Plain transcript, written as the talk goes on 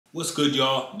What's good,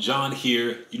 y'all? John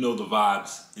here, you know the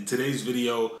vibes. In today's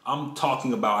video, I'm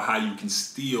talking about how you can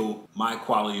steal my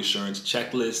quality assurance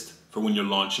checklist for when you're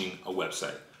launching a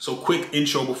website. So quick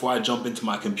intro before I jump into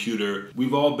my computer.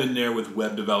 We've all been there with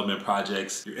web development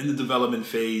projects. You're in the development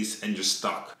phase and you're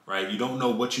stuck, right? You don't know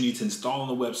what you need to install on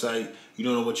the website. You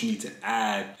don't know what you need to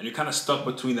add. And you're kind of stuck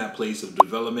between that place of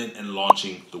development and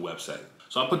launching the website.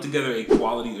 So I put together a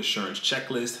quality assurance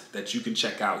checklist that you can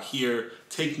check out here.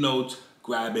 Take notes.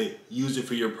 Grab it, use it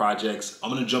for your projects. I'm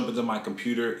gonna jump into my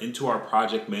computer, into our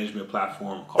project management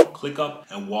platform called ClickUp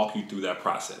and walk you through that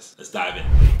process. Let's dive in.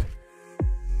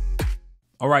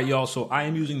 All right, y'all, so I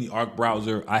am using the Arc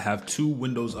browser. I have two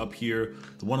windows up here.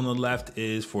 The one on the left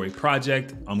is for a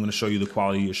project. I'm gonna show you the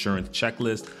quality assurance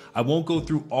checklist. I won't go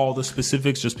through all the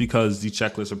specifics just because the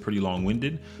checklists are pretty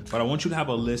long-winded, but I want you to have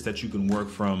a list that you can work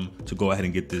from to go ahead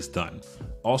and get this done.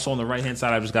 Also on the right-hand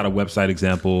side, I've just got a website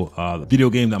example, the video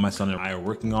game that my son and I are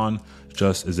working on,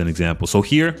 just as an example. So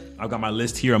here, I've got my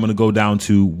list here. I'm gonna go down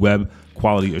to web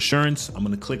quality assurance. I'm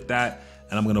gonna click that,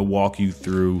 and I'm gonna walk you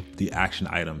through the action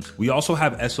items. We also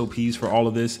have SOPs for all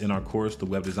of this in our course, the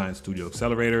Web Design Studio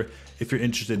Accelerator. If you're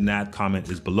interested in that, comment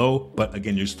is below. But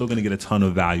again, you're still gonna get a ton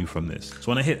of value from this.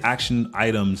 So when I hit action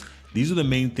items, these are the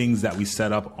main things that we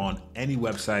set up on any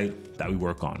website that we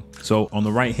work on. So on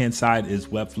the right-hand side is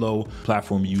Webflow,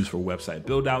 platform used for website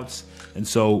build-outs. And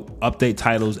so update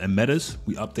titles and metas.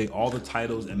 We update all the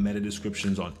titles and meta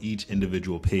descriptions on each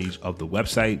individual page of the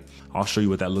website. I'll show you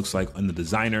what that looks like in the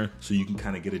designer so you can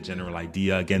kind of get a general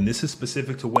idea. Again, this is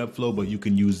specific to Webflow, but you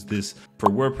can use this for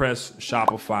WordPress,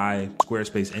 Shopify,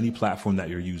 Squarespace, any platform that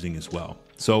you're using as well.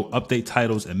 So update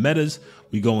titles and metas.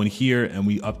 We go in here and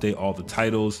we update all the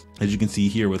titles. As you can see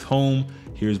here with home,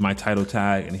 here's my title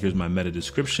tag and here's my meta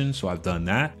description. So I've done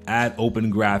that. Add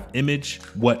open graph image.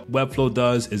 What Webflow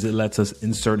does is it lets us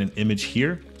insert an image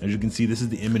here. As you can see, this is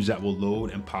the image that will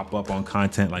load and pop up on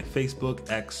content like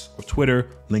Facebook, X, or Twitter,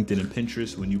 LinkedIn, and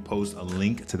Pinterest when you post a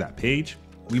link to that page.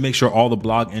 We make sure all the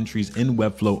blog entries in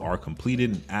Webflow are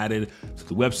completed and added to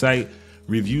the website.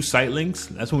 Review site links.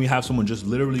 That's when we have someone just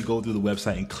literally go through the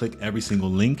website and click every single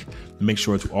link and make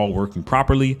sure it's all working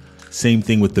properly. Same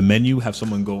thing with the menu. Have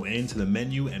someone go into the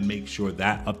menu and make sure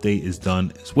that update is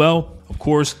done as well. Of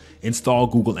course, install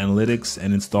Google Analytics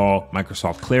and install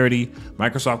Microsoft Clarity.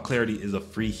 Microsoft Clarity is a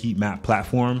free heat map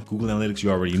platform. Google Analytics,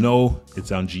 you already know,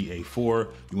 it's on GA4.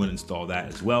 You want to install that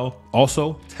as well.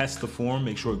 Also, test the form,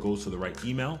 make sure it goes to the right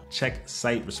email. Check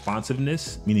site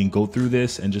responsiveness, meaning go through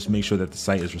this and just make sure that the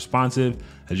site is responsive.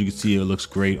 As you can see, it looks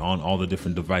great on all the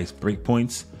different device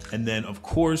breakpoints. And then, of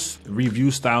course,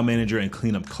 review Style Manager and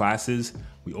clean up classes.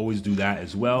 We always do that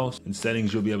as well. In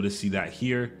settings, you'll be able to see that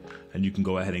here, and you can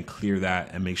go ahead and clear that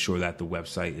and make sure that the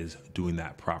website is doing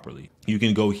that properly. You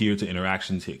can go here to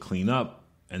interactions, hit clean up,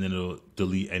 and then it'll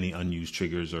delete any unused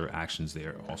triggers or actions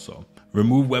there also.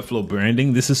 Remove Webflow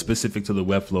branding. This is specific to the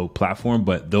Webflow platform,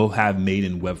 but they'll have made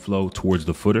in Webflow towards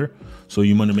the footer. So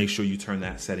you want to make sure you turn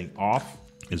that setting off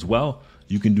as well.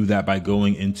 You can do that by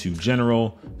going into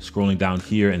general, scrolling down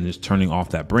here and just turning off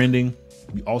that branding.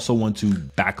 You also want to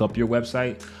back up your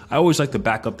website. I always like to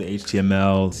back up the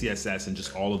HTML, CSS, and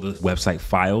just all of the website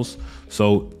files.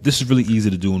 So this is really easy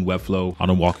to do in Webflow. I'm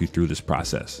gonna walk you through this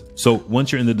process. So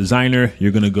once you're in the designer,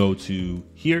 you're gonna go to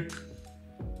here.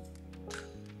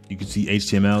 You can see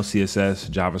HTML, CSS,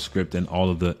 JavaScript, and all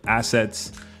of the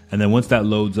assets. And then once that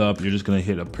loads up, you're just gonna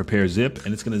hit a prepare zip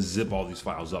and it's gonna zip all these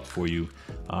files up for you.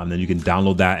 Then you can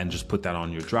download that and just put that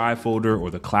on your Drive folder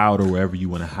or the cloud or wherever you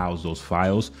wanna house those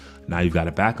files. Now you've got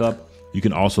a backup. You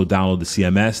can also download the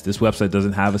CMS. This website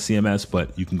doesn't have a CMS,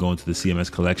 but you can go into the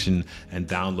CMS collection and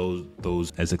download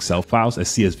those as Excel files, as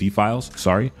CSV files,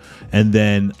 sorry. And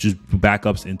then just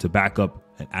backups into backup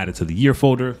and add it to the year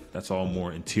folder. That's all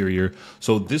more interior.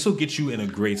 So this will get you in a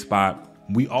great spot.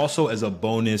 We also, as a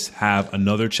bonus, have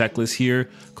another checklist here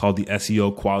called the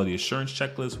SEO Quality Assurance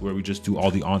Checklist, where we just do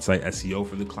all the on-site SEO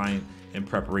for the client in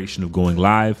preparation of going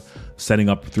live, setting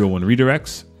up 301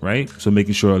 redirects, right? So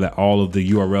making sure that all of the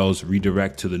URLs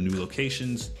redirect to the new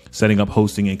locations, setting up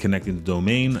hosting and connecting the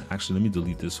domain. Actually, let me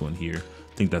delete this one here.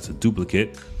 I think that's a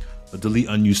duplicate. Delete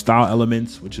unused style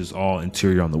elements, which is all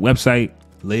interior on the website.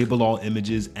 Label all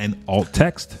images and alt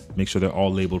text. Make sure they're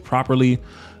all labeled properly.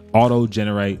 Auto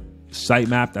generate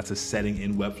sitemap, that's a setting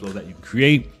in Webflow that you can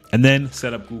create, and then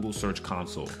set up Google Search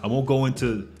Console. I won't go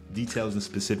into details and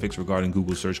specifics regarding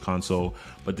Google Search Console,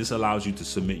 but this allows you to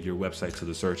submit your website to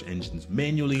the search engines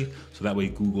manually, so that way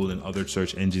Google and other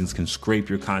search engines can scrape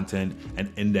your content and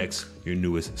index your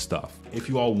newest stuff. If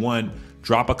you all want,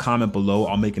 drop a comment below.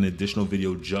 I'll make an additional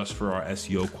video just for our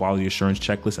SEO quality assurance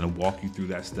checklist and walk you through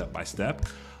that step by step.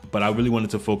 but I really wanted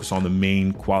to focus on the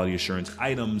main quality assurance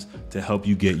items to help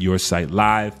you get your site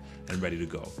live and ready to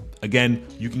go. Again,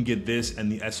 you can get this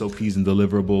and the SOPs and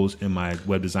deliverables in my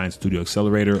Web Design Studio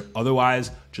Accelerator.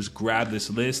 Otherwise, just grab this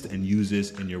list and use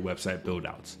this in your website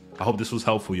build-outs. I hope this was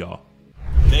helpful, y'all.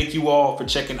 Thank you all for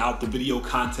checking out the video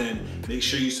content. Make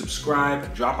sure you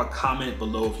subscribe, drop a comment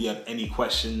below if you have any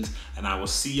questions, and I will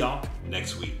see y'all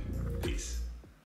next week. Peace.